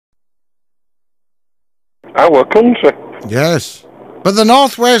Our country. Yes. But the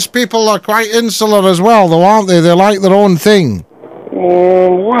Northwest people are quite insular as well, though, aren't they? They like their own thing.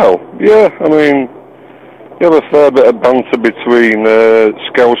 Well, yeah, I mean, you have a fair bit of banter between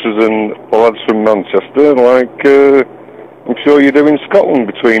Scousers and the lads from Manchester, like I'm sure you do in Scotland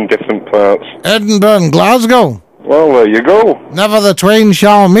between different parts. Edinburgh and Glasgow. Well, there you go. Never the twain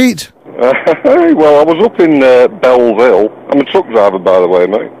shall meet. Well, I was up in Belleville. I'm a truck driver, by the way,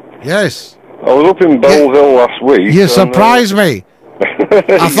 mate. Yes. I was up in Belleville last week. You surprised me.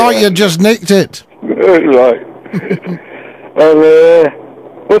 I thought you'd just nicked it. Right. And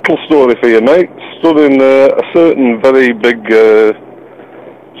little story for you, mate. Stood in a certain very big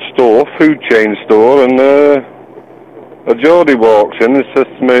store, food chain store, and a Geordie walks in and says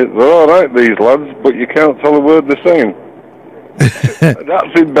to me, "They're all right, these lads, but you can't tell a word they're saying."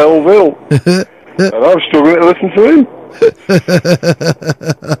 That's in Belleville. And I'm struggling to listen to him.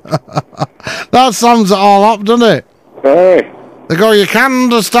 That sums it all up, doesn't it? Aye. They go, you can't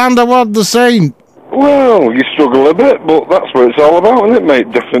understand a word they're saying. Well, you struggle a bit, but that's what it's all about, isn't it,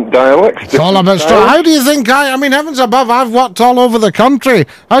 mate? Different dialects. It's all about stuff. How do you think I mean, heavens above, I've walked all over the country.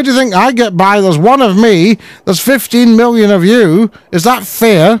 How do you think I get by? There's one of me, there's 15 million of you. Is that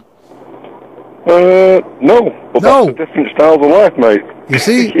fair? No. But No. That's a different style of life, mate. You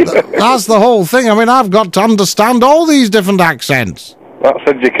see, that's the whole thing. I mean, I've got to understand all these different accents. That's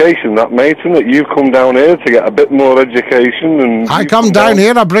education, that, mate, isn't it? You've come down here to get a bit more education, and I come down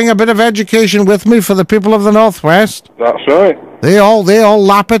here, I bring a bit of education with me for the people of the Northwest. That's right. They all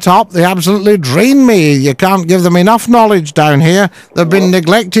lap it up. They absolutely drain me. You can't give them enough knowledge down here. They've been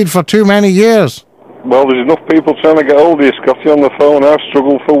neglected for too many years. Well, there's enough people trying to get hold of you, Scotty, on the phone. I've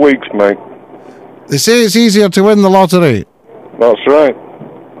struggled for weeks, mate. They say it's easier to win the lottery. That's right.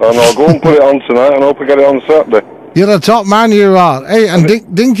 And I'll go and put it on tonight, and hope I get it on Saturday. You're a top man, you are. Hey, and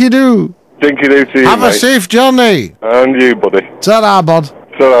dinky-doo. Dinky-doo to you, Have mate. a safe journey. And you, buddy. Ta-ra, bud.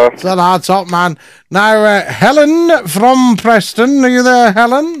 Ta-ra. Ta-ra, top man. Now, Helen from Preston. Are you there,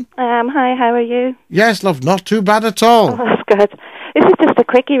 Helen? Hi, how are you? Yes, love, not too bad at all. Oh, that's good. This is just a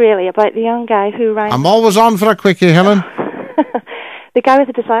quickie, really, about the young guy who rang... I'm always on for a quickie, Helen. The guy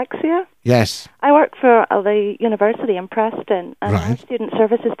with the dyslexia? Yes. I work for the university in Preston, and Right. our student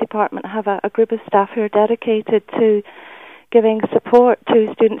services department have a group of staff who are dedicated to giving support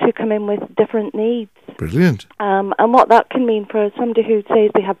to students who come in with different needs. Brilliant. And what that can mean for somebody who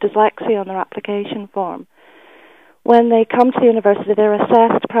says they have dyslexia on their application form. When they come to the university, they're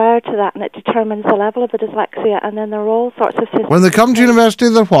assessed prior to that, and it determines the level of the dyslexia, and then there are all sorts of systems. When they come to university,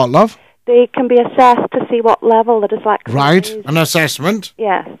 they're what, love? They can be assessed to see what level the dyslexia Right, is. an assessment.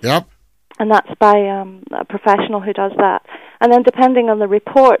 Yes. Yep. And that's by a professional who does that. And then depending on the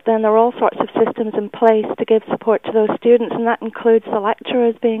report, then there are all sorts of systems in place to give support to those students, and that includes the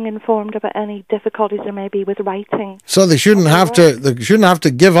lecturers being informed about any difficulties there may be with writing. So they shouldn't have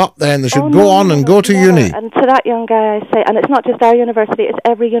to give up then. They should go on and go to never. uni. And to that young guy I say, and it's not just our university, it's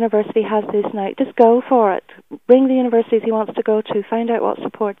every university has this now. Just go for it. Bring the universities he wants to go to, find out what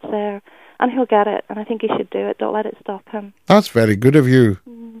support's there, and he'll get it. And I think he should do it. Don't let it stop him. That's very good of you.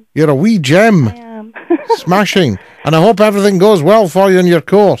 You're a wee gem. I am. Smashing. And I hope everything goes well for you in your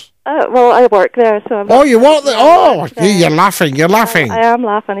course. Well, I work there, so I'm... Oh, you want the... Oh, you're laughing. You're laughing. I am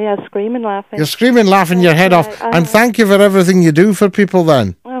laughing, yeah, screaming laughing. You're screaming, laughing your head off. And thank you for everything you do for people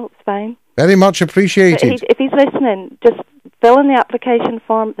then. Oh, it's fine. Very much appreciated. If he's listening, just fill in the application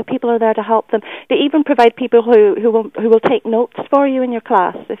form. The people are there to help them. They even provide people who will take notes for you in your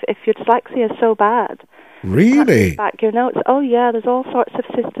class if your dyslexia is so bad. Really? Back your notes. Oh yeah, there's all sorts of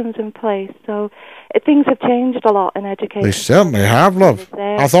systems in place. So things have changed a lot in education. They certainly have, love.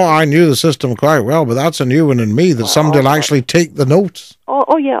 I thought I knew the system quite well, but that's a new one in me, that somebody will actually take the notes.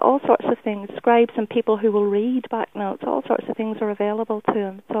 Oh yeah, all sorts of things. Scribes and people who will read back notes. All sorts of things are available to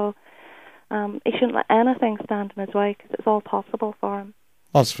him. So he shouldn't let anything stand in his way, because it's all possible for him.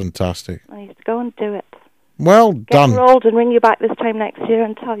 That's fantastic. And he's to go and do it. Well done. Get enrolled and ring you back this time next year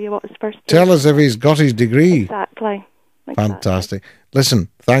and tell you what his first... Tell us if he's got his degree. Exactly. Fantastic. Listen,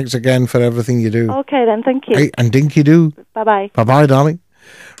 thanks again for everything you do. Okay then, thank you. Hey, and dinky do. Bye-bye. Bye-bye, darling.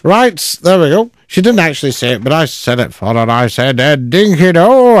 Right, there we go. She didn't actually say it, but I said it for her. I said, dinky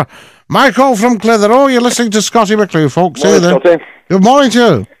do. Michael from Clitheroe, you're listening to Scottie McClue, folks. Morning, Scotty. Good morning to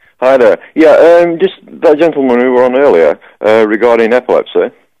you. Hi there. Yeah, just that gentleman who were on earlier regarding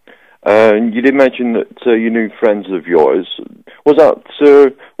epilepsy. You did mention that you knew friends of yours. Was that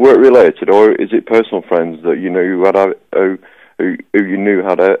work-related, or is it personal friends that you knew who had who you knew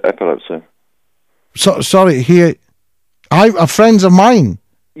had epilepsy? Sorry, are friends of mine.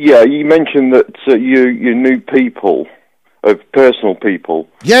 Yeah, you mentioned that you knew people of personal people.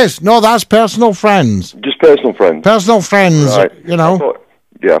 Yes, no, that's personal friends. Just personal friends. Personal friends, Right. you know.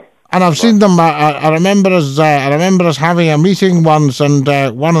 Yeah. And I've seen them. I remember us having a meeting once, and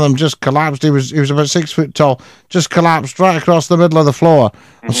one of them just collapsed. He was about 6 foot tall, just collapsed right across the middle of the floor.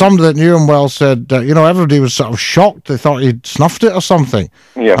 And somebody that knew him well said, everybody was sort of shocked. They thought he'd snuffed it or something.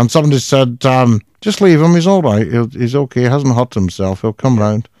 Yeah. And somebody said, just leave him. He's all right. He's okay. He hasn't hurt himself. He'll come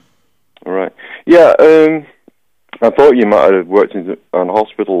round. All right. Yeah. I thought you might have worked in a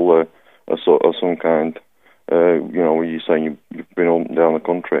hospital of some kind. Where you're saying you've been up and down the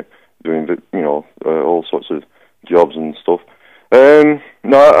country doing all sorts of jobs and stuff.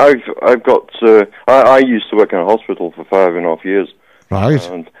 No, I've got. I used to work in a hospital for 5.5 years. Right.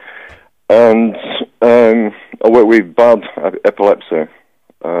 And I work with bad epilepsy.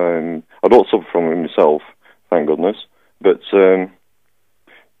 I don't suffer from it myself, thank goodness. But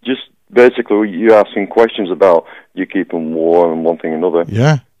just basically, you're asking questions about you keep them warm and one thing and another.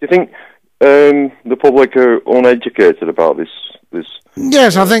 Yeah. Do you think the public are uneducated about this?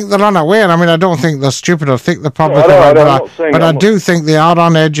 Yes, I think they're unaware. I mean, I don't think they're stupid. I think the public but I do think they are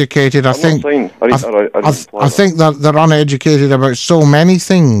uneducated. I think that they're uneducated about so many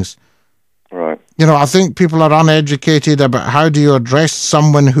things. Right. I think people are uneducated about how do you address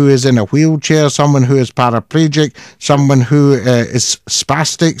someone who is in a wheelchair, someone who is paraplegic, someone who is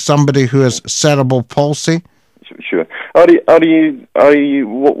spastic, somebody who has cerebral palsy. Sure. What's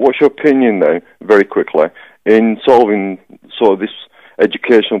your opinion, though, very quickly, in solving sort of this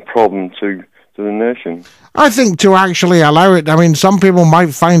educational problem to the nation? I think to actually allow it, I mean, some people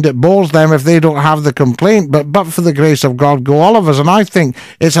might find it bores them if they don't have the complaint, but for the grace of God go all of us, and I think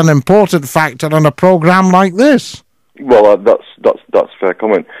it's an important factor on a programme like this. Well, that's a fair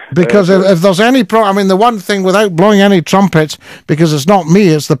comment. Because if there's any the one thing, without blowing any trumpets, because it's not me,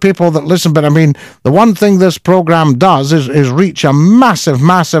 it's the people that listen, but I mean, the one thing this programme does is reach a massive,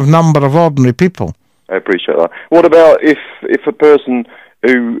 massive number of ordinary people. I appreciate that. What about if a person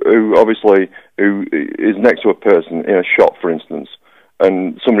who obviously is next to a person in a shop, for instance,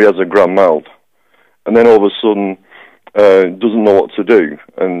 and somebody has a grand mal, and then all of a sudden doesn't know what to do,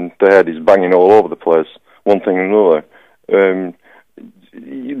 and their head is banging all over the place, one thing and another,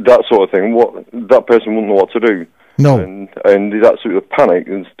 that sort of thing. That person wouldn't know what to do. No. And he's absolutely panicked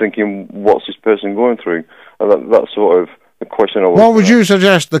and thinking, what's this person going through? And that's sort of the question. What would you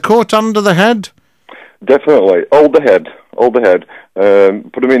suggest? The coat under the head? Definitely. Hold the head.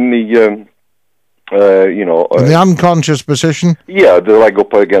 Put them in the, the unconscious position? Yeah, the leg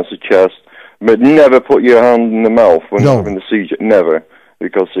up against the chest. But never put your hand in the mouth when you're having the seizure. Never.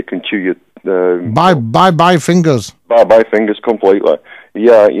 Because it can chew your... By fingers. By fingers completely.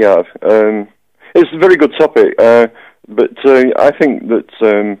 Yeah. It's a very good topic. But I think that...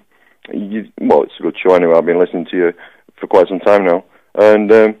 it's a good show anyway. I've been listening to you for quite some time now.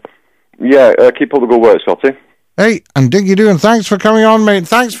 And... keep up the good work, Scotty. Hey, and Diggy do, and thanks for coming on, mate.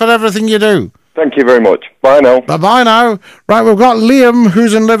 Thanks for everything you do. Thank you very much. Bye now. Bye-bye now. Right, we've got Liam,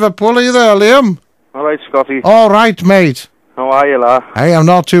 who's in Liverpool. Are you there, Liam? All right, Scotty. All right, mate. How are you, lad? Hey, I'm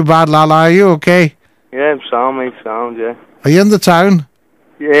not too bad, lad. Are you okay? Yeah, I'm sound, mate. Sound, yeah. Are you in the town?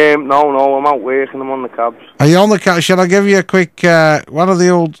 Yeah, no, I'm out working. I'm on the cabs. Are you on the cab? Shall I give you a quick, one of the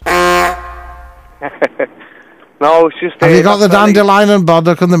old... No, it's just... Have you got the dandelion and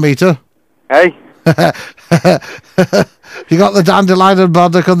burdock on the meter? Hey? You got the dandelion and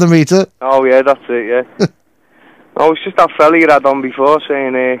burdock on the meter? Oh, yeah, that's it, yeah. No, it's just that fella you had on before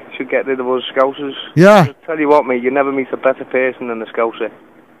saying should get rid of us Scousers. Yeah. Just tell you what, mate, you never meet a better person than a Scouser.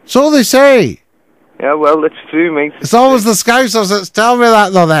 So they say. Yeah, well, it's true, mate. It's always the Scousers that tell me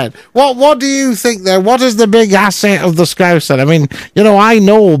that, though, then. What do you think, then? What is the big asset of the Scouser? I mean, I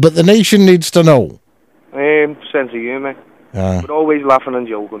know, but the nation needs to know. Sense of humour. Yeah. But always laughing and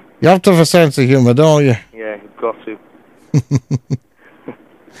joking. You have to have a sense of humour, don't you? Yeah, you've got to.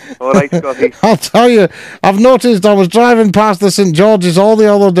 All right, Scotty. I'll tell you, I've noticed I was driving past the St. George's all the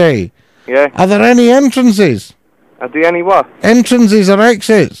other day. Yeah. Are there any entrances? Are there any what? Entrances or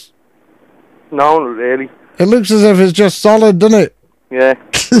exits? No, not really. It looks as if it's just solid, doesn't it? Yeah.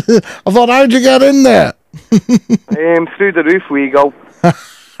 I thought, how'd you get in there? Through the roof we go.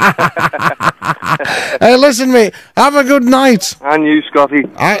 Hey, listen, mate. Have a good night. And you, Scotty.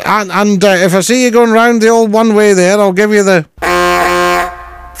 And if I see you going round the old one way there, I'll give you the...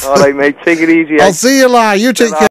 All right, mate. Take it easy. I'll see you, La. You take care.